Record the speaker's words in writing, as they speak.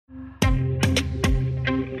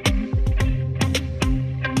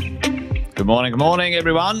Good morning,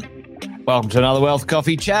 everyone. Welcome to another Wealth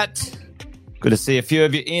Coffee Chat. Good to see a few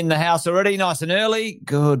of you in the house already, nice and early.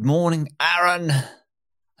 Good morning, Aaron.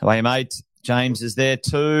 How are you, mate? James is there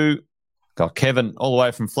too. Got Kevin all the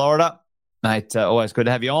way from Florida. Mate, always good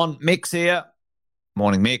to have you on. Mick's here.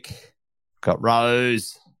 Morning, Mick. Got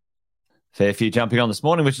Rose. Fair few jumping on this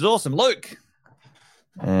morning, which is awesome. Luke.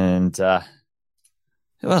 And who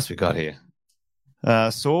else we got here?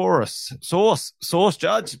 Source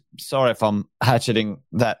Judge. Sorry if I'm hatcheting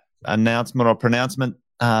that announcement or pronouncement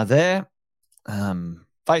there.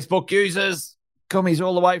 Facebook users. Kumi's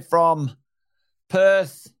all the way from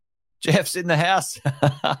Perth. Jeff's in the house.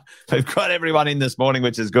 We've got everyone in this morning,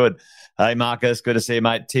 which is good. Hey, Marcus, good to see you,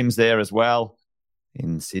 mate. Tim's there as well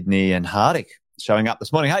in Sydney, and Hardick showing up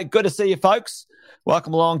this morning. Hey, good to see you, folks.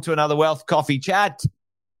 Welcome along to another Wealth Coffee Chat.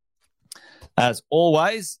 As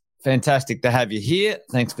always, fantastic to have you here.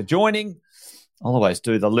 Thanks for joining. I'll always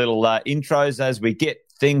do the little intros as we get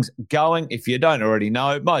things going. If you don't already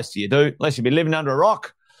know, most of you do, unless you've been living under a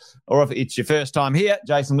rock, or if it's your first time here.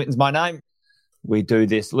 Jason Witten's my name. We do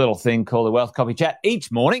this little thing called the Wealth Coffee Chat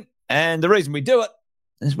each morning, and the reason we do it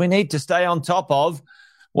is we need to stay on top of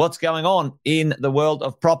what's going on in the world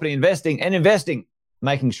of property investing and investing,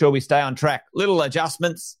 making sure we stay on track. Little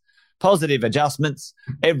adjustments, positive adjustments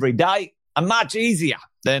every day are much easier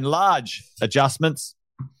than large adjustments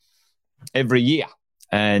every year.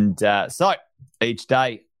 And so each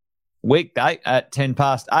day, weekday at 10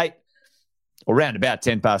 past 8, or round about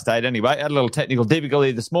 10 past 8 anyway, had a little technical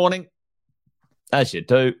difficulty this morning, as you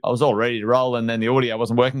do. I was all ready to roll and then the audio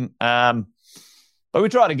wasn't working. But we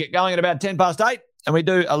try to get going at about 10 past 8, and we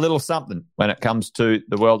do a little something when it comes to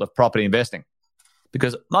the world of property investing.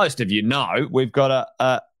 Because most of you know we've got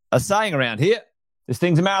a saying around here. This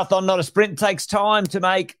thing's a marathon, not a sprint. It takes time to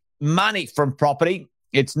make money from property.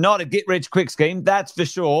 It's not a get-rich-quick scheme, that's for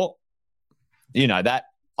sure. You know that.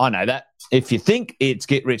 I know that. If you think it's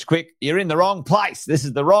get-rich-quick, you're in the wrong place. This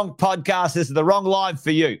is the wrong podcast. This is the wrong live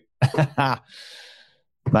for you.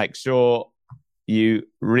 Make sure you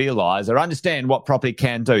realise or understand what property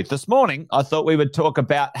can do. This morning, I thought we would talk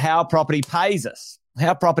about how property pays us.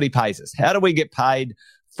 How property pays us. How do we get paid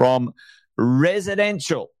from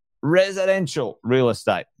residential real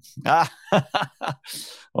estate?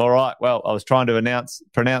 All right. Well, I was trying to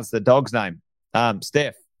pronounce the dog's name.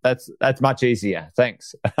 Steph. That's much easier.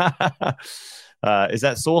 Thanks. Is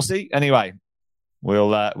that saucy? Anyway,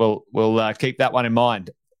 we'll keep that one in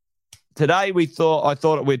mind. Today I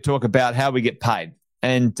thought we'd talk about how we get paid.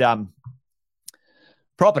 And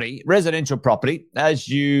property, residential property, as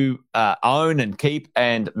you own and keep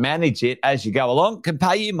and manage it as you go along, can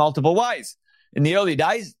pay you multiple ways. In the early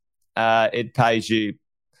days, it pays you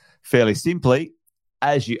fairly simply.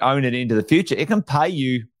 As you own it into the future, it can pay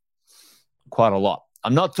you quite a lot.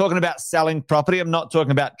 I'm not talking about selling property. I'm not talking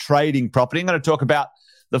about trading property. I'm going to talk about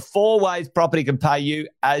the 4 ways property can pay you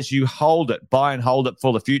as you hold it, buy and hold it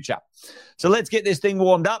for the future. So let's get this thing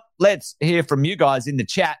warmed up. Let's hear from you guys in the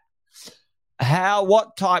chat.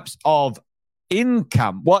 What types of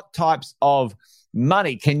income, what types of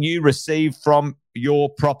money can you receive from your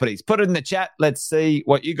properties? Put it in the chat. Let's see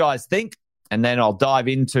what you guys think, and then I'll dive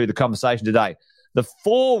into the conversation today. The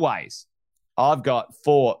 4 ways. I've got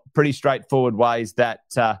 4 pretty straightforward ways that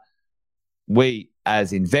we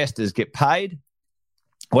as investors get paid.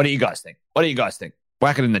 What do you guys think?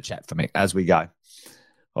 Whack it in the chat for me as we go.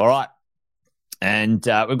 All right. And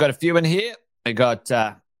we've got a few in here. We got,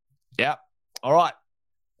 all right.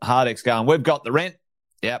 Hardick's going, we've got the rent.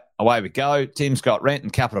 Yep, away we go. Tim's got rent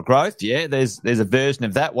and capital growth. Yeah, there's a version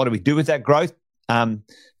of that. What do we do with that growth, Tim?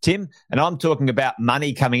 And I'm talking about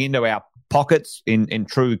money coming into our pockets in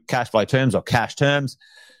true cash flow terms or cash terms.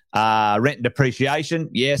 Rent and depreciation.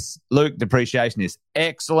 Yes, Luke, depreciation is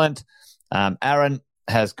excellent. Aaron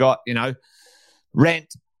has got,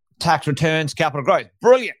 rent, tax returns, capital growth.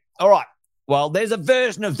 Brilliant. All right. Well, there's a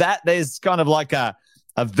version of that. There's kind of like a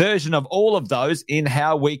version of all of those in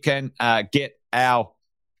how we can get our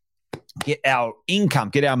income,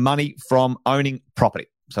 get our money from owning property.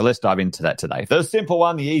 So let's dive into that today. The simple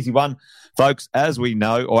one, the easy one, folks, as we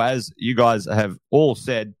know, or as you guys have all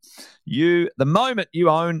said, the moment you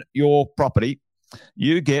own your property,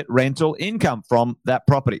 you get rental income from that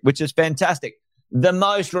property, which is fantastic. The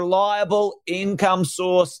most reliable income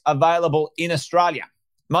source available in Australia.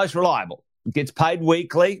 Most reliable. It gets paid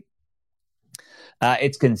weekly.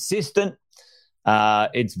 It's consistent.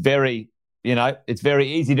 It's very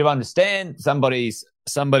easy to understand. Somebody's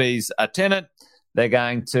a tenant. They're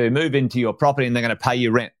going to move into your property and they're going to pay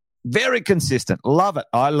you rent. Very consistent. Love it.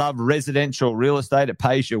 I love residential real estate. It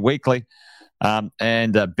pays you weekly.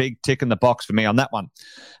 And a big tick in the box for me on that one.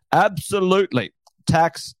 Absolutely.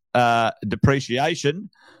 Tax depreciation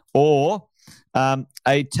or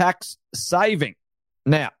a tax saving.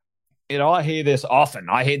 Now, I hear this often.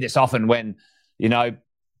 I hear this often when,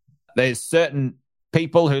 there's certain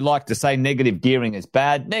people who like to say negative gearing is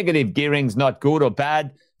bad. Negative gearing's not good or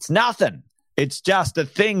bad. It's nothing. It's just a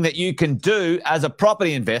thing that you can do as a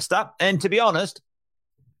property investor. And to be honest,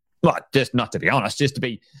 well, just not to be honest, just to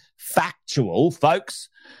be factual, folks,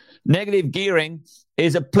 negative gearing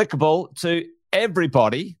is applicable to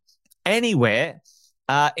everybody, anywhere.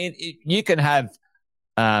 You can have,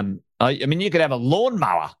 you could have a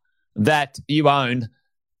lawnmower that you own,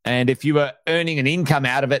 and if you were earning an income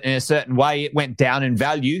out of it in a certain way, it went down in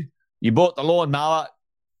value. You bought the lawnmower,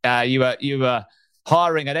 you were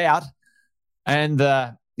hiring it out, and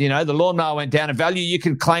the lawnmower went down in value. You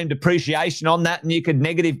could claim depreciation on that, and you could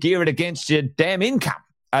negative gear it against your damn income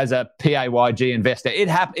as a PAYG investor.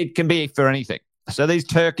 It can be for anything. So these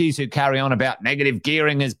turkeys who carry on about negative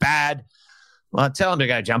gearing is bad, well, tell them to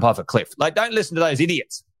go jump off a cliff. Don't listen to those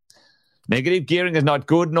idiots. Negative gearing is not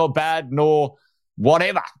good nor bad nor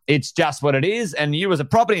whatever. It's just what it is. And you as a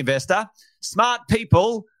property investor, smart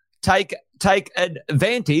people take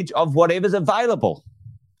advantage of whatever's available.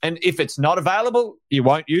 And if it's not available, you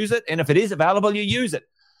won't use it. And if it is available, you use it.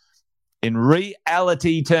 In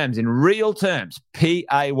reality terms, in real terms,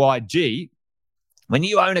 PAYG, when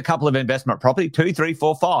you own a couple of investment property, 2, 3,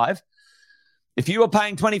 4, 5, if you were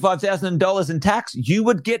paying $25,000 in tax, you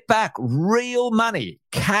would get back real money,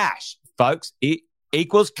 cash, folks. It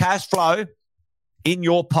equals cash flow in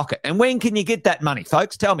your pocket. And when can you get that money,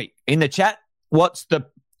 folks? Tell me in the chat. When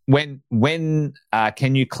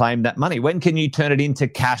can you claim that money? When can you turn it into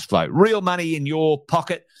cash flow? Real money in your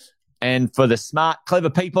pocket. And for the smart,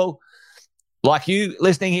 clever people like you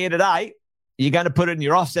listening here today, you're going to put it in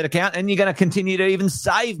your offset account and you're going to continue to even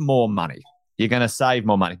save more money. You're going to save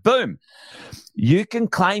more money. Boom. You can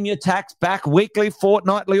claim your tax back weekly,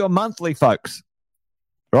 fortnightly, or monthly, folks.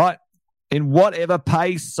 Right? In whatever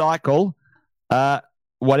pay cycle,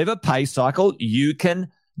 you can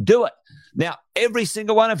do it. Now, every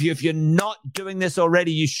single one of you, if you're not doing this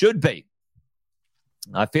already, you should be.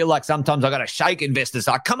 I feel like sometimes I got to shake investors.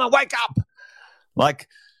 Like, come on, wake up. Like,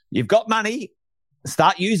 you've got money,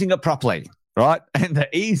 start using it properly, right? And the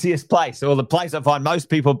easiest place, or the place I find most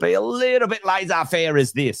people be a little bit laissez-faire,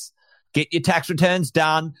 is this. Get your tax returns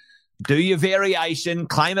done, do your variation,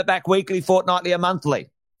 claim it back weekly, fortnightly, or monthly,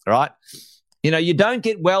 right? You don't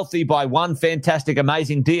get wealthy by one fantastic,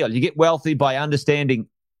 amazing deal. You get wealthy by understanding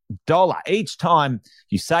dollar. Each time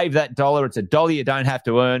you save that dollar, it's a dollar you don't have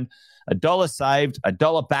to earn. A dollar saved, a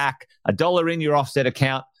dollar back, a dollar in your offset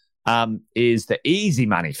account is the easy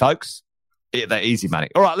money, folks. Yeah, the easy money.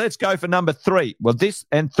 All right, let's go for number 3. Well, this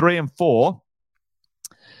and 3 and 4.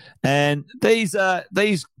 And these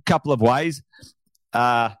couple of ways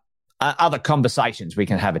are other conversations we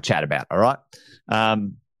can have a chat about, all right,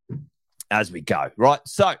 as we go. Right,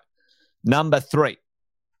 so number 3.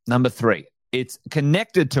 It's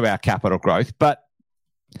connected to our capital growth, but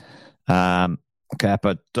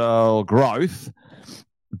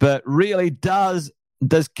really does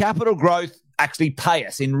capital growth actually pay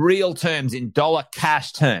us in real terms, in dollar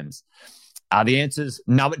cash terms? The answer is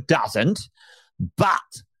no, it doesn't.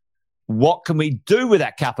 But what can we do with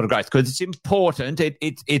that capital growth? Because it's important.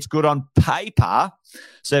 It's good on paper.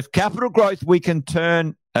 So if capital growth we can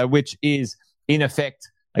turn, which is in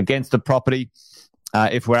effect against the property,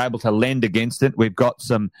 if we're able to lend against it, we've got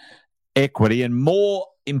some equity, and more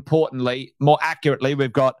importantly, more accurately,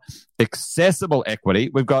 we've got accessible equity.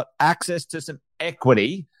 We've got access to some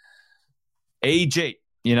equity, e.g.,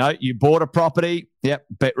 you bought a property, yep,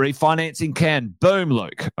 but refinancing can. Boom,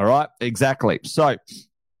 Luke. All right, exactly. So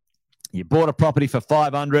you bought a property for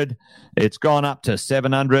 500, it's gone up to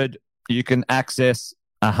 700, you can access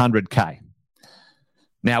 100K.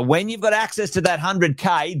 Now, when you've got access to that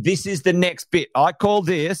 100K, this is the next bit. I call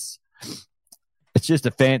this, it's just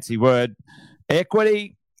a fancy word,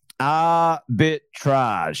 equity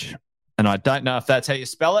arbitrage. And I don't know if that's how you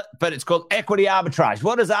spell it, but it's called equity arbitrage.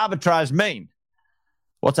 What does arbitrage mean?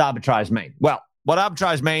 What's arbitrage mean? Well, what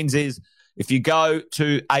arbitrage means is if you go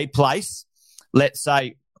to a place, let's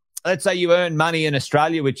say you earn money in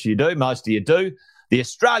Australia, which you do, most of you do, the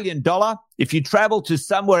Australian dollar, if you travel to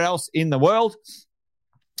somewhere else in the world,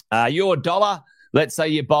 your dollar, let's say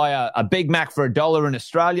you buy a Big Mac for $1 in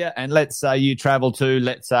Australia, and let's say you travel to,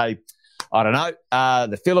 the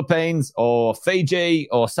Philippines or Fiji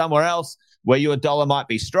or somewhere else where your dollar might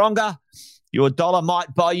be stronger, your dollar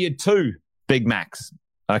might buy you 2 Big Macs,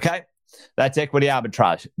 okay? That's equity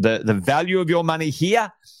arbitrage. The value of your money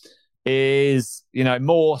here is,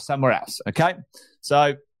 more somewhere else, okay?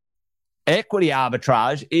 So equity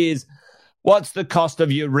arbitrage is what's the cost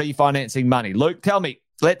of your refinancing money? Luke, tell me,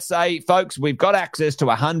 let's say, folks, we've got access to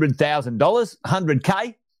 $100,000,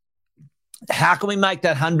 $100K. How can we make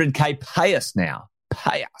that $100K pay us now?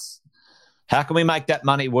 Pay us. How can we make that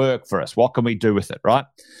money work for us? What can we do with it, right?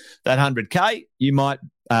 That $100K, you might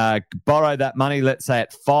borrow that money, let's say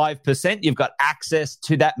at 5%. You've got access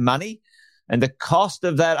to that money, and the cost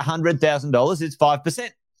of that $100,000 is 5%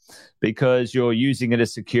 because you're using it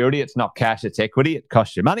as security. It's not cash, it's equity. It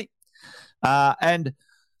costs you money. And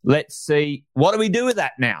let's see, what do we do with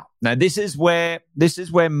that now? Now, this is where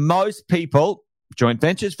most people, joint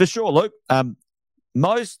ventures for sure, Luke,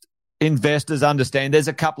 most investors understand there's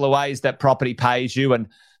a couple of ways that property pays you, and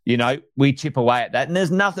we chip away at that, and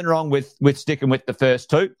there's nothing wrong with sticking with the first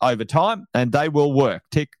two over time, and they will work.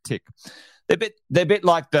 Tick tick. They're a bit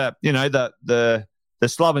like the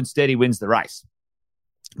slow and steady wins the race.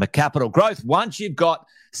 The capital growth, once you've got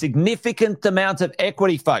significant amounts of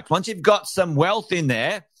equity, folks, once you've got some wealth in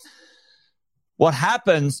there, what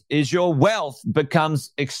happens is your wealth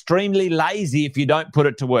becomes extremely lazy if you don't put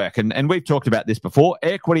it to work. And we've talked about this before.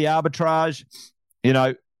 Equity arbitrage,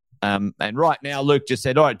 and right now Luke just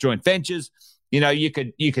said, all right, joint ventures, you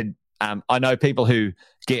could I know people who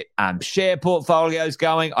get share portfolios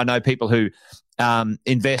going. I know people who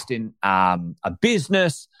invest in a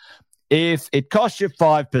business. If it costs you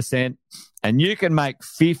 5% and you can make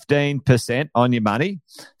 15% on your money,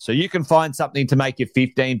 so you can find something to make you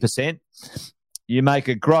 15%, you make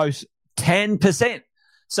a gross 10%.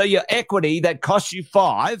 So your equity that costs you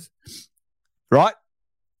 5%, right?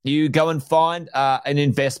 You go and find an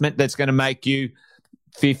investment that's going to make you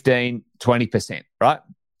 15, 20%, right?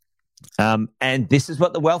 And this is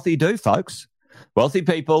what the wealthy do, folks. Wealthy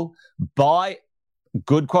people buy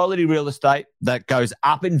good quality real estate that goes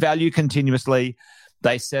up in value continuously.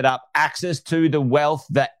 They set up access to the wealth,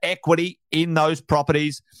 the equity in those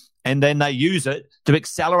properties, and then they use it to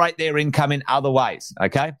accelerate their income in other ways,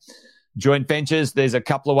 okay? Joint ventures, there's a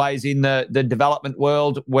couple of ways in the development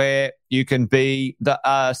world where you can be the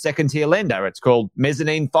second-tier lender. It's called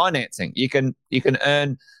mezzanine financing. You can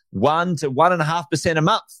earn 1 to 1.5% a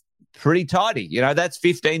month. Pretty tidy. That's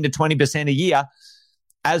 15 to 20% a year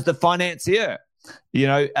as the financier.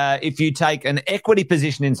 If you take an equity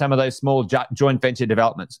position in some of those small joint venture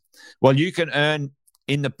developments, well, you can earn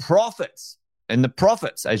in the profits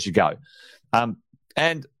as you go.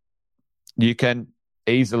 And you can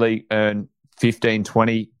easily earn 15,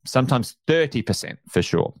 20, sometimes 30% for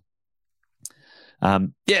sure.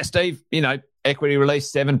 Steve, equity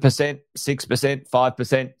release 7%, 6%,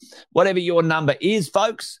 5%, whatever your number is,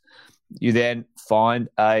 folks, you then find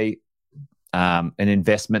an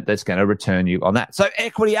investment that's going to return you on that. So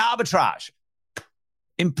equity arbitrage,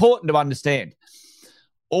 important to understand.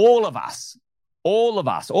 All of us, all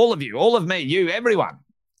of you, all of me, you, everyone,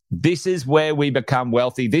 this is where we become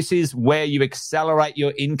wealthy. This is where you accelerate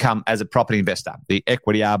your income as a property investor, the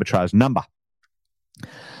equity arbitrage number.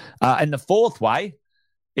 And the fourth way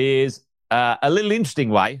is a little interesting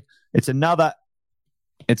way. It's another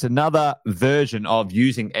version of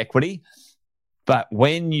using equity. But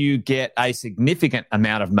when you get a significant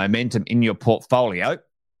amount of momentum in your portfolio,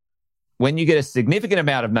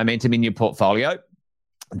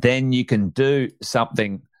 then you can do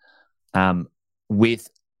something with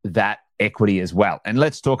that equity as well. And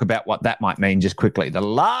let's talk about what that might mean just quickly. The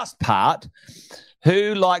last part,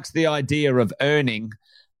 who likes the idea of earning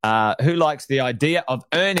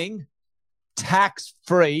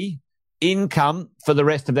tax-free income for the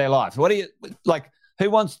rest of their life? What do you like? Who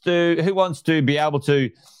wants to be able to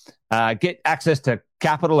get access to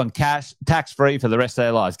capital and cash tax-free for the rest of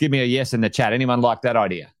their lives? Give me a yes in the chat. Anyone like that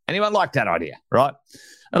idea? Right?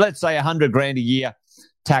 And let's say $100,000 a year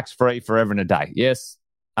tax-free forever and a day. Yes,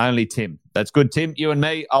 only Tim. That's good, Tim. You and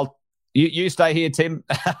me. You stay here, Tim.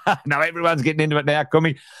 No, everyone's getting into it now.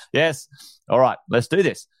 Kumi. Yes. All right, let's do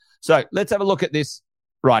this. So let's have a look at this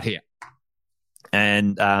right here.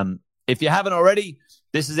 And if you haven't already,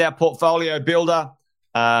 this is our portfolio builder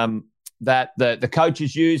that the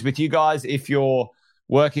coaches use with you guys if you're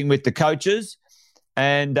working with the coaches.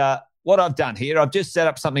 And what I've done here, I've just set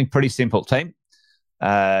up something pretty simple, team.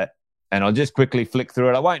 And I'll just quickly flick through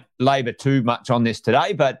it. I won't labor too much on this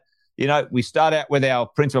today, but, we start out with our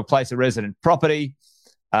principal place of resident property,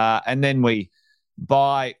 and then we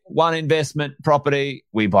buy one investment property,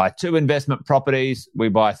 we buy two investment properties, we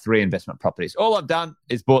buy three investment properties. All I've done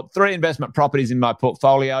is bought three investment properties in my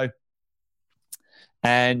portfolio.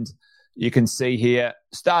 And you can see here,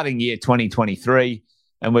 starting year 2023,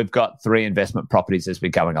 and we've got three investment properties as we're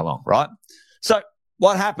going along, right? So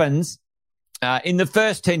what happens in the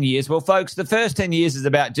first 10 years? Well, folks, the first 10 years is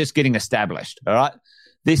about just getting established, all right?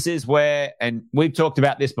 This is where, and we've talked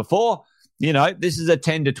about this before, this is a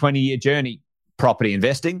 10 to 20-year journey, property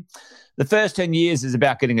investing. The first 10 years is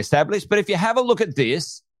about getting established. But if you have a look at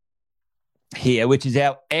this here, which is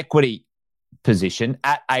our equity position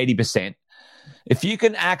at 80%, if you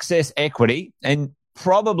can access equity, and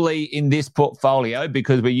probably in this portfolio,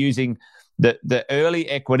 because we're using the early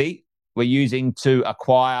equity, we're using to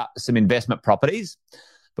acquire some investment properties.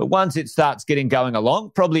 But once it starts getting going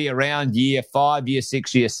along, probably around year 5, year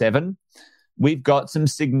 6, year 7, we've got some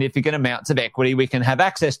significant amounts of equity we can have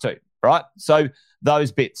access to, right? So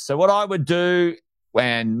those bits. So what I would do,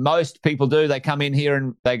 when most people do, they come in here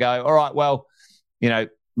and they go, all right, well,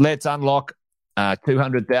 let's unlock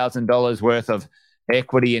 $200,000 worth of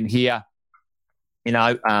equity in here.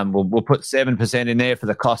 We'll put 7% in there for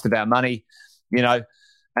the cost of our money,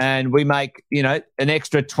 and we make, an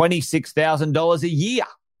extra $26,000 a year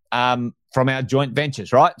from our joint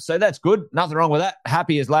ventures, right? So that's good. Nothing wrong with that.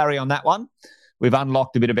 Happy as Larry on that one. We've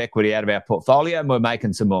unlocked a bit of equity out of our portfolio and we're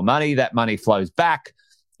making some more money. That money flows back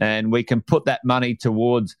and we can put that money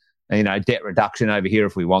towards, debt reduction over here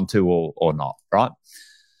if we want to or not, right?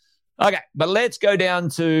 Okay, but let's go down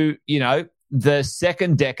to, the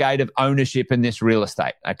second decade of ownership in this real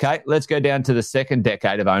estate, okay? Let's go down to the second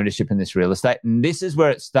decade of ownership in this real estate. And this is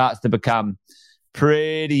where it starts to become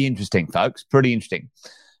pretty interesting, folks, pretty interesting.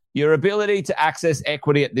 Your ability to access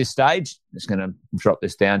equity at this stage, I'm just going to drop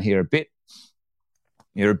this down here a bit.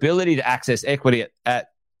 Your ability to access equity at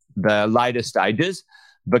the later stages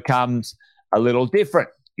becomes a little different.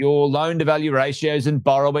 Your loan-to-value ratios and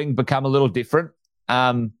borrowing become a little different.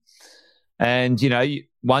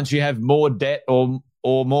 Once you have more debt or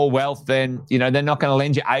more wealth, then, they're not going to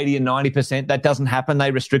lend you 80 and 90%. That doesn't happen.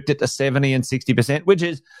 They restrict it to 70 and 60%, which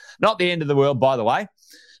is not the end of the world, by the way.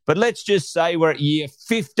 But let's just say we're at year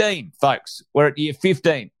 15, folks. We're at year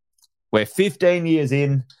 15. We're 15 years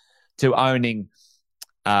in to owning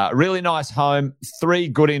a really nice home, 3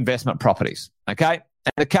 good investment properties, okay?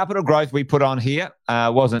 And the capital growth we put on here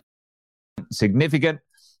wasn't significant.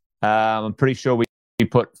 I'm pretty sure we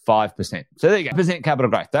put 5%. So there you go, 5% capital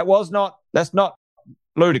growth. That's not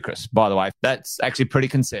ludicrous, by the way. That's actually pretty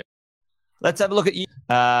conservative. Let's have a look at you.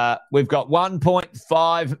 We've got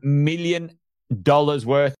 $1.5 million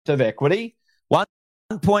worth of equity.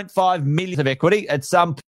 $1.5 million of equity. At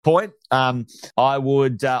some point,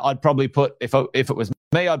 I'd probably put, if it was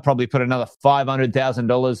me, I'd probably put another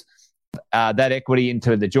 $500,000 that equity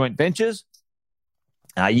into the joint ventures,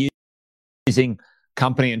 using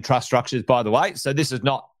company and trust structures, by the way. So this is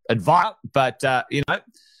not advice, but,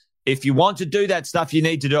 if you want to do that stuff, you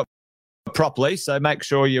need to do it properly. So make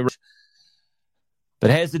sure you're...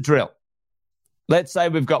 But here's the drill. Let's say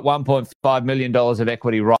we've got $1.5 million of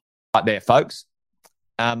equity right there, folks.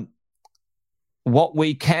 What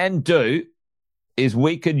we can do is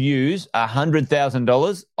we could use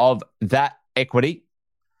 $100,000 of that equity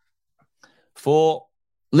for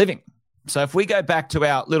living. So if we go back to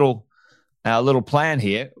our little plan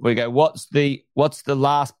here, we go, what's the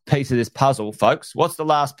last piece of this puzzle, folks? What's the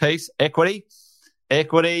last piece? Equity,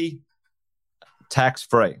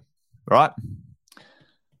 tax-free, right?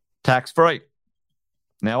 Tax-free.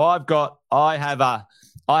 Now I have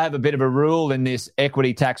a bit of a rule in this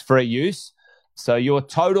equity tax-free use. So your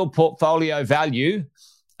total portfolio value,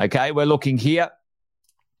 okay, we're looking here.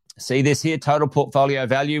 See this here, total portfolio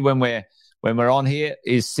value when we're on here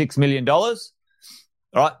is $6 million.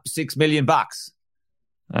 All right, $6 million.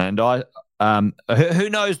 And who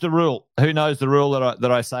knows the rule? Who knows the rule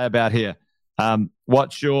that I say about here?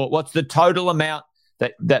 What's the total amount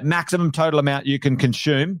that maximum total amount you can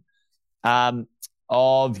consume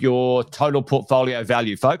of your total portfolio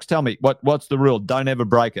value, folks? Tell me what's the rule? Don't ever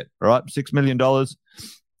break it. All right, $6 million.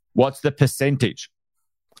 What's the percentage?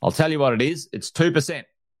 I'll tell you what it is. It's 2%.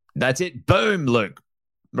 That's it. Boom, Luke.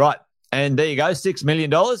 Right, and there you go. $6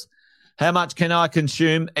 million. How much can I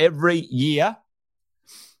consume every year?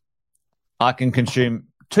 I can consume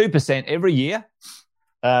 2% every year.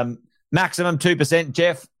 Maximum 2%,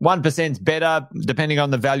 Jeff. 1% is better, depending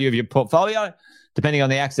on the value of your portfolio, depending on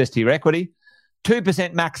the access to your equity.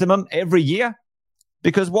 2% maximum every year.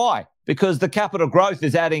 Because why? Because the capital growth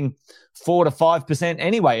is adding 4 to 5%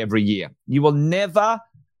 anyway every year. You will never,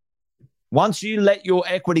 once you let your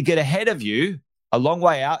equity get ahead of you a long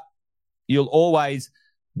way out, you'll always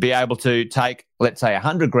be able to take, let's say,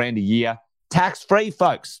 $100,000 a year, tax-free,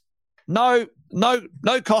 folks. No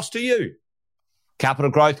cost to you. Capital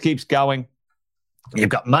growth keeps going. You've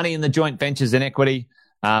got money in the joint ventures and equity.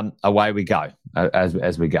 Away we go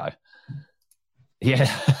as we go.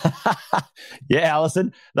 Yeah. Yeah,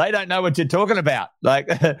 Alison. They don't know what you're talking about. Like,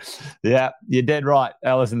 yeah, you're dead right.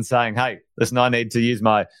 Alison's saying, hey, listen, I need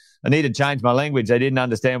to change my language. They didn't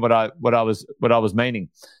understand what I was meaning.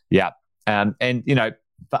 Yeah. And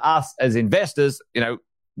for us as investors,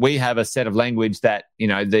 we have a set of language that,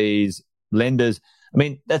 these lenders,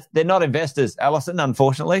 they're not investors, Alison,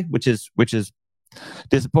 unfortunately, which is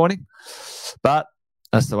disappointing, but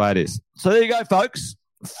that's the way it is. So there you go, folks.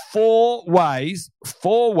 Four ways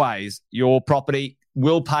your property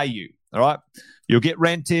will pay you. All right. You'll get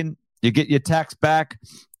rent in, you get your tax back,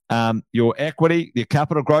 your equity, your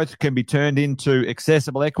capital growth can be turned into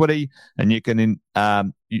accessible equity, and you can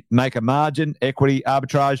make a margin, equity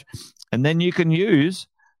arbitrage, and then you can use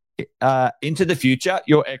into the future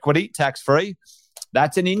your equity tax-free.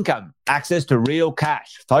 That's an income, access to real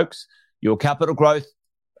cash, folks. Your capital growth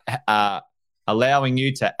allowing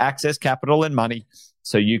you to access capital and money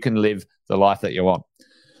so you can live the life that you want.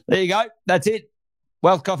 There you go. That's it.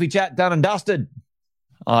 Wealth Coffee Chat done and dusted.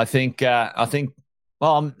 I think, well,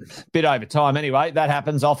 I'm a bit over time anyway. That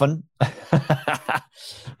happens often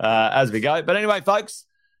as we go. But anyway, folks,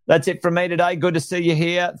 that's it from me today. Good to see you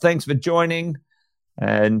here. Thanks for joining.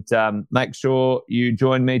 And make sure you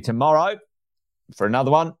join me tomorrow for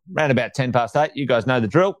another one, around about 8:10. You guys know the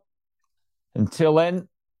drill. Until then,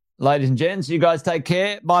 ladies and gents, you guys take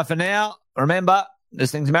care. Bye for now. Remember,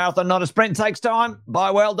 this thing's a marathon, not a sprint. Takes time.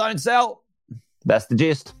 Buy well, don't sell. That's the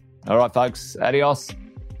gist. All right, folks. Adios.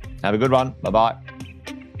 Have a good one. Bye-bye.